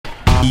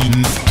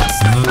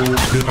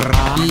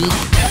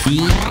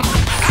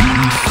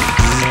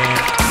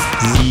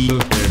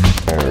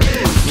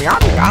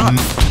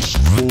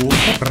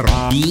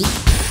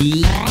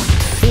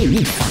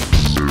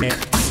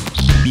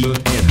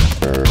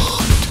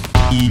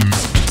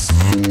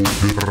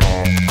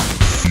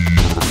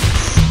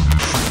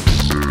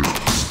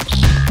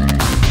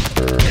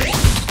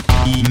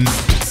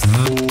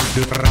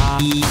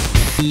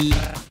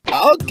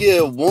I'll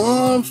get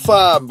 1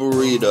 fire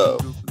burrito.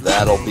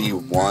 That'll be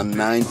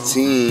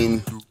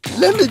 $1.19.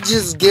 Let me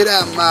just get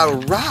out my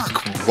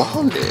rock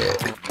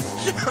wallet.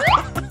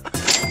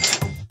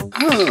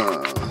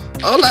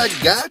 All I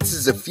got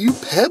is a few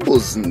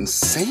pebbles and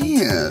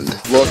sand.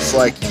 Looks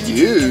like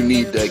you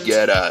need to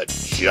get a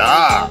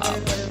job.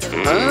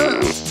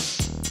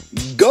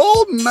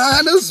 Gold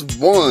miners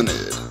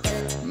wanted.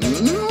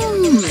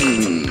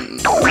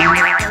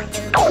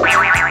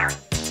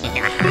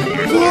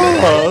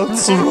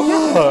 That's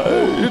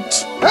right.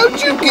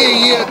 How'd you get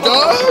here,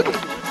 dog?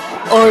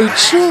 I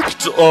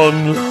checked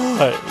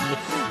online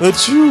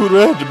that you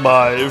read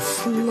my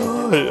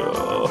flyer.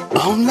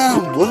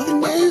 Online what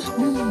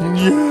now?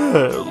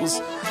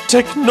 Yes.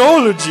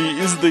 Technology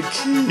is the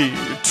key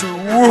to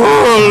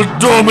world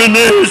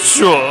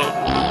domination.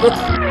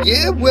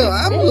 Yeah, well,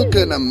 I'm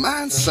looking to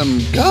mine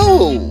some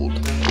gold.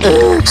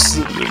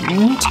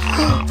 Excellent.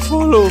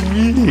 Follow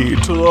me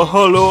to the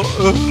Hollow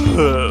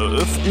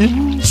Earth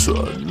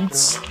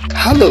entrance.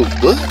 Hollow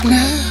what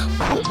now?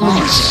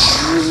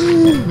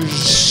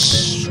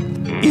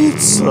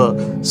 It's a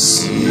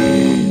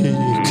secret.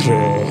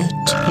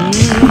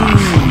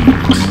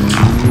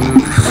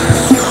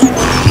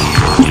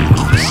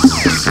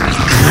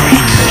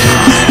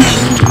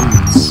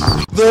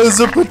 There's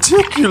a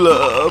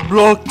particular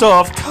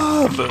blocked-off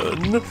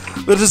cavern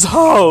that is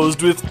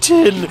housed with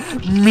 10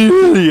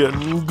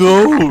 million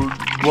gold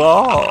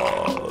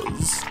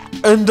bars.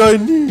 And I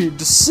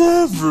need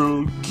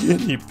several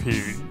guinea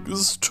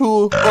pigs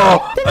to...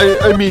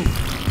 I mean,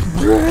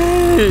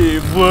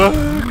 brave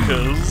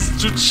workers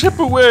to chip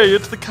away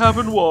at the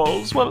cavern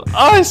walls while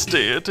I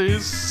stay at a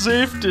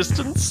safe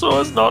distance so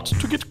as not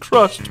to get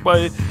crushed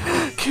by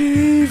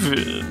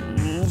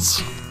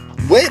cave-ins.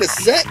 Wait a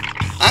sec.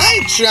 I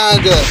ain't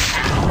trying to...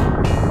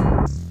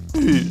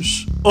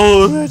 Fish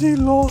already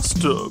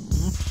lost him.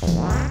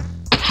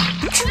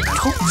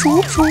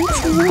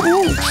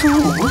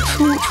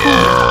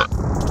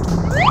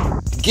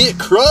 Get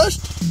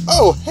crushed?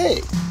 Oh,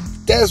 hey,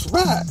 that's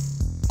right.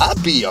 I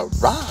be a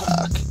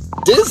rock.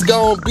 This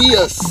gonna be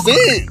a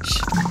cinch.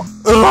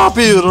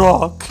 Robby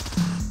Rock,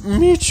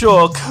 meet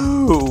your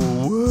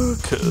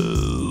co-workers.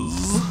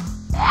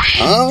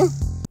 Huh?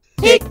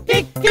 Pick,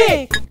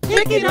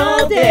 picking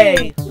all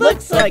day.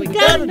 Looks like we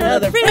got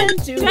another friend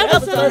to help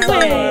us on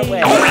our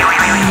way.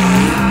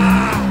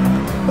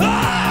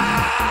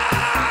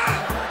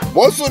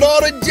 What's with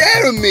all the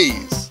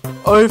Jeremys?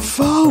 I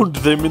found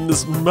them in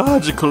this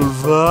magical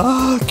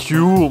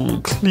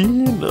vacuum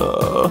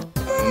cleaner.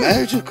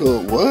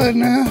 Magical what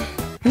now?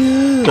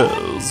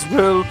 Yes,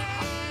 well,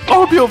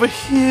 I'll be over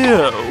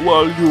here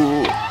while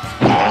you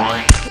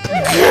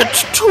get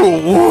to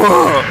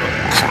work.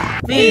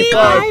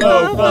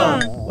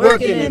 Fun.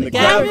 Working in the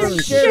cavern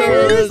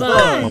sure is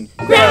fun.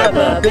 Grab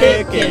a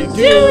pick and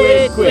do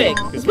it quick,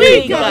 'cause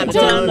we got a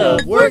ton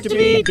of work to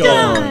be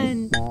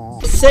done.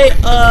 Say,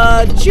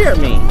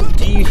 Jeremy,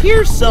 do you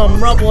hear some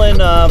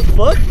rumbling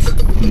afoot?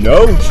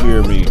 No,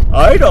 Jeremy,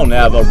 I don't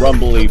have a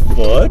rumbly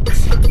foot.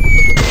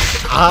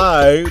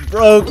 I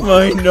broke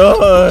my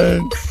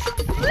nuts.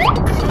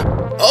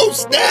 Oh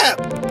snap!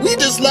 We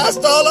just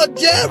lost all our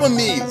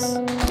Jeremys!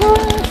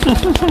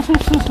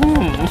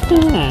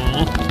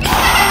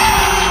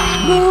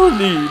 No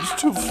need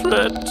to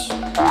fret.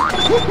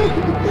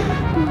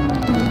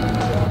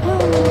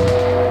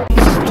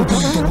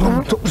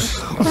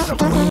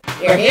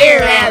 You're here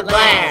at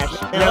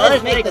last. Now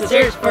let's make the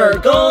search for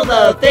gold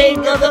a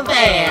thing of the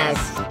past.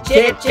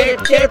 Chip,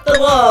 chip, chip the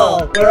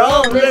wall. We're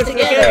all in this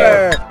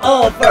together.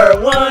 All for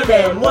one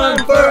and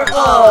one for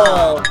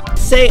all.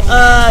 Say,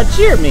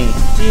 Jeremy,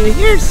 do you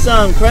hear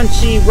some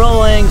crunchy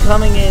rolling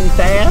coming in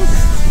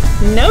fast?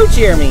 No,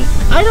 Jeremy,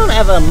 I don't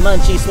have a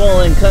munchy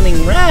swollen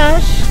coming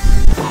rash.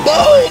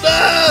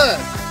 Boulder!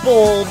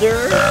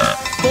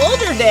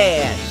 Boulder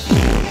Dash.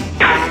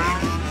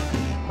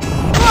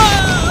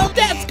 Oh,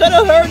 that's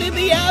gonna hurt in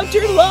the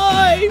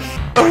afterlife.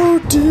 Oh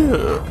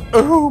dear,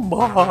 oh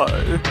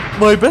my.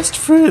 My best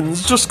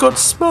friends just got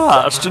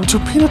smashed into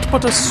peanut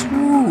butter soup.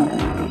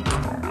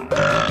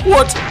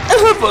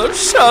 Whatever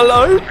shall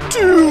I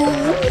do?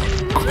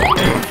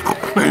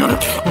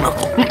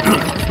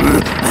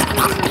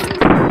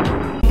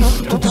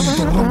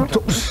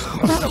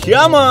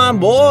 Come on,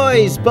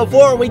 boys,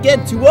 before we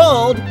get too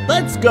old,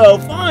 let's go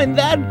find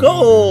that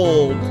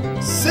gold.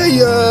 Say,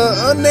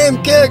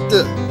 unnamed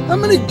character, how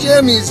many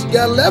Jeremys you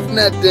got left in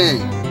that thing?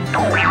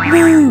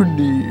 No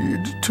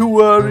need to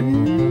worry.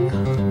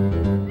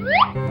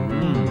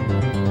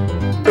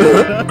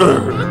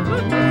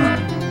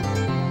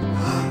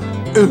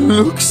 It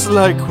looks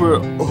like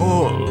we're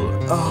all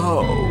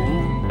out.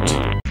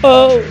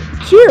 Oh,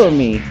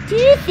 Jeremy, do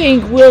you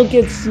think we'll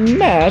get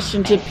smashed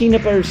into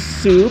peanut butter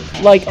soup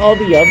like all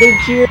the other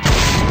Jer-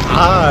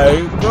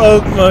 I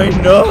broke my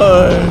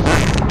nose.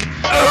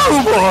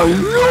 Oh my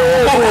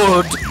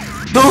lord!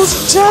 Those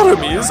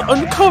Jeremys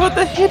uncovered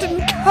the hidden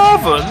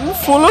cavern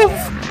full of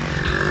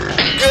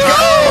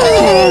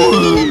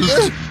gold!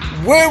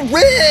 We're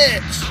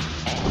rich!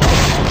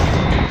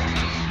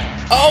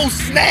 Oh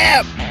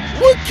snap!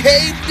 We're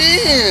caved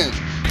in!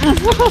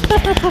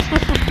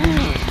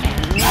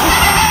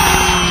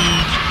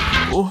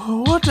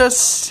 What a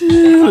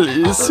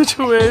silly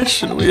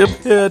situation we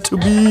appear to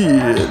be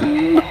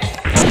in.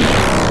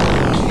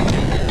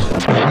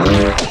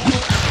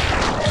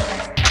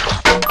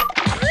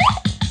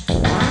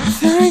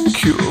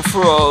 Thank you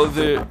for all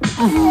the...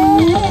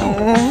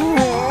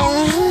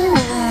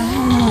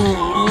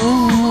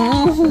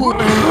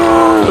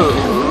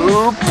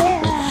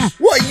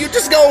 What, you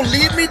just gonna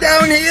leave me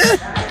down here?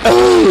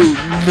 Oh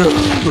no!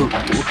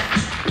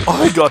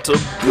 I got a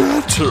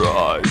better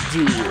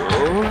idea.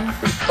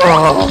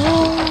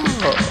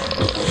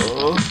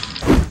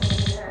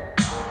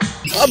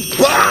 A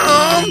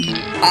bomb?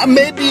 I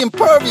may be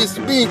impervious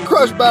to being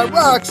crushed by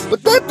rocks,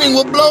 but that thing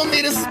will blow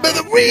me to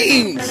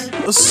smithereens!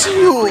 See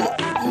you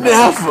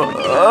never.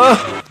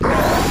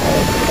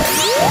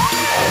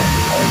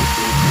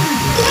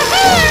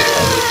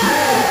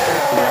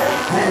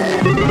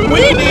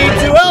 We need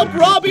to help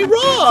Robby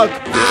rock!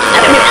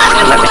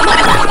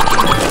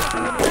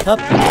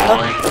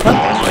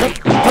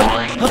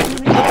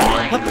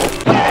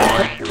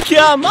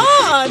 Come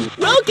on!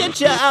 We'll get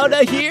you out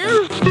of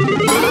here!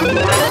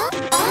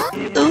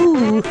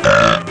 Ooh.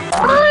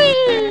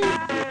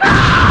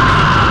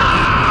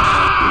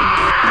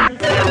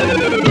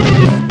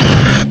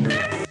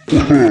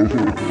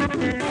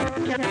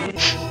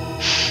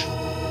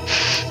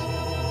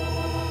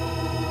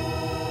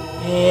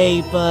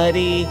 Hey,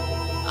 buddy.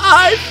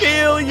 I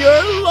feel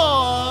your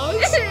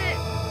loss.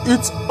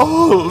 It's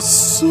all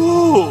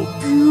so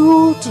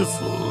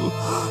beautiful,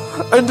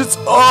 and it's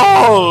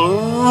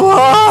all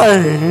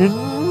mine.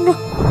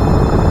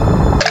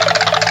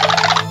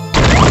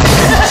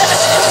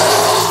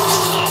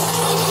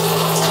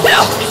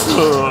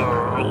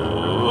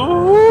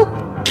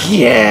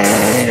 Get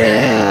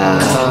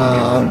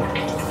him!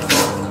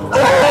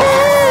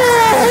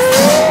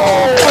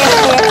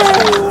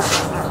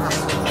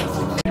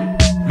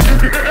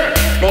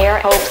 Their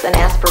hopes and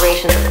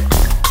aspirations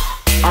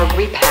are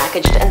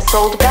repackaged and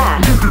sold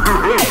back.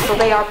 So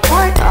they are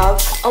part of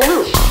a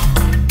loop.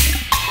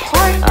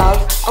 Part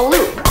of a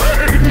loop.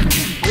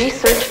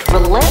 Researched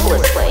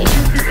relentlessly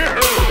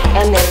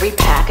and then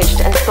repackaged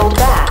and sold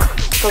back.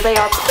 So they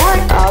are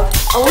part of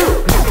a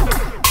loop.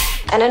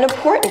 And an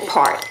important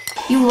part.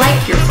 You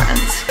like your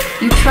friends.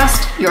 You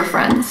trust your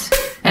friends.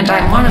 And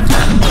I'm one of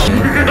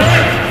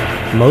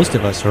them. Most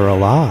of us are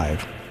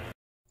alive.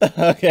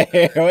 Okay,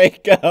 here we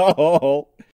go.